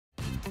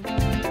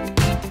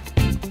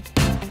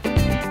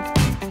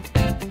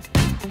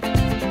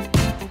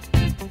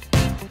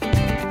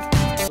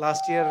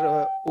last year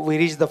we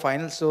reached the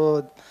final,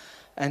 so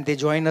and they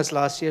joined us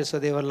last year, so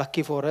they were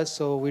lucky for us.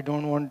 So we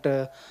don't want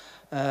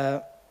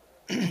uh,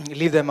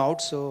 leave them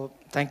out. So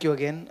thank you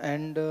again.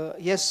 And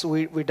yes,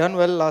 we done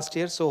well last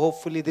year. So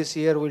hopefully this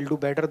year we'll do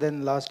better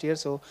than last year.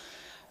 So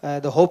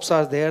the hopes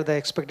are there, the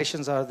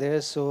expectations are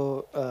there. So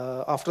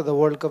after the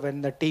World Cup,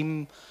 when the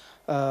team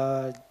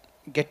uh,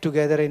 get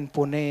together in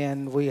Pune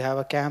and we have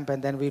a camp,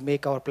 and then we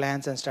make our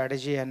plans and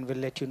strategy, and we'll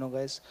let you know,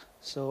 guys.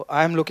 So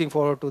I'm looking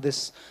forward to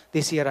this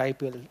year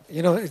IPL.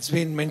 You know, it's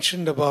been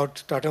mentioned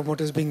about Tata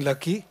Motors being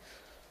lucky.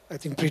 I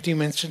think Preity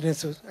mentioned it.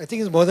 So I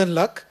think it's more than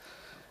luck.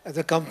 As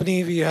a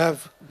company, we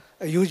have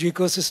a huge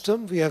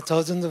ecosystem. We have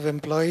thousands of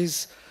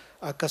employees.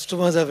 Our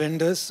customers are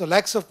vendors. So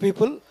lakhs of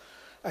people.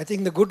 I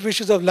think the good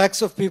wishes of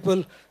lakhs of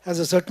people has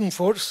a certain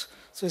force.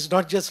 So it's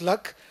not just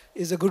luck.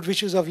 It's the good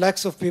wishes of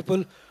lakhs of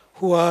people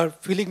who are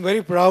feeling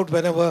very proud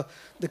whenever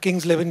the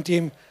Kings 11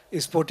 team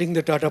is sporting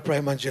the Tata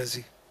Prima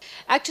jersey.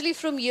 Actually,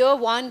 from year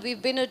one,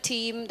 we've been a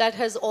team that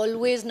has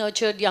always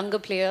nurtured younger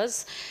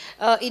players.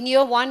 In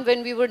year one,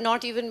 when we were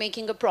not even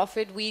making a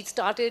profit, we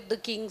started the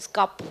Kings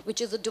Cup,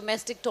 which is a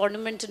domestic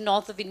tournament in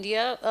north of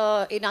India,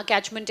 in our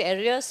catchment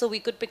area, so we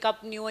could pick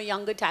up newer,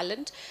 younger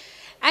talent.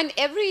 And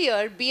every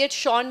year, be it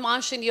Sean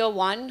Marsh in year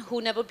one,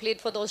 who never played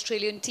for the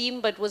Australian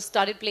team, but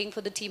started playing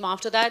for the team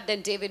after that,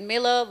 then David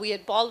Miller, we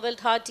had Paul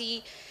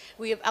Velthati,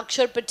 we have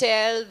Akshar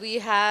Patel, we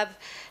have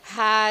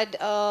had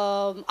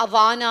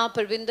Avana,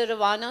 Parvinder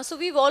Avana. So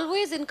we've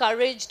always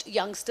encouraged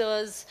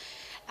youngsters.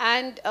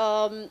 And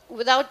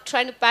without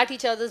trying to pat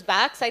each other's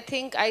backs, I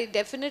think I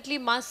definitely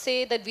must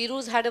say that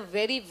Viru's had a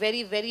very,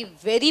 very, very,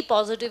 very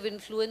positive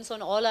influence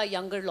on all our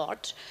younger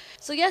lot.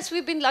 So yes,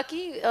 we've been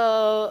lucky.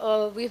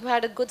 We've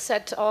had a good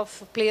set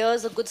of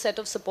players, a good set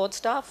of support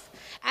staff.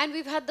 And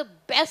we've had the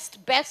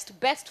best, best,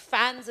 best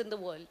fans in the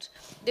world.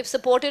 They've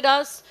supported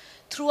us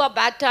through our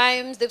bad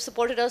times, they've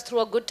supported us through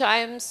our good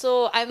times.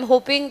 So I'm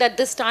hoping that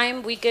this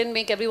time we can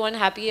make everyone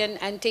happy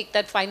and take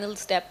that final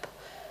step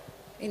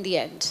in the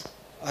end.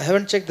 I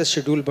haven't checked the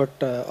schedule, but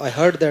I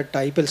heard that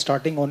IPL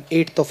starting on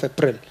 8th of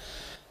April.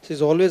 So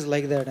it's always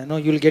like that. I know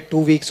you'll get 2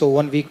 weeks or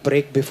 1 week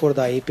break before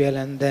the IPL,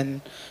 and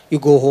then you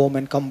go home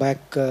and come back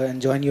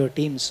and join your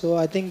team. So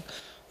I think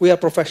we are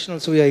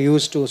professionals, we are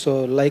used to.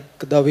 So like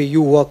the way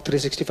you work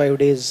 365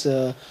 days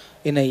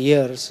in a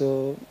year.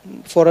 So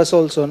for us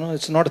also, no,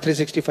 it's not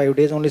 365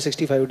 days, only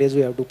 65 days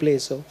we have to play.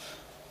 So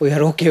we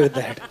are okay with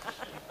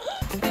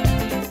that.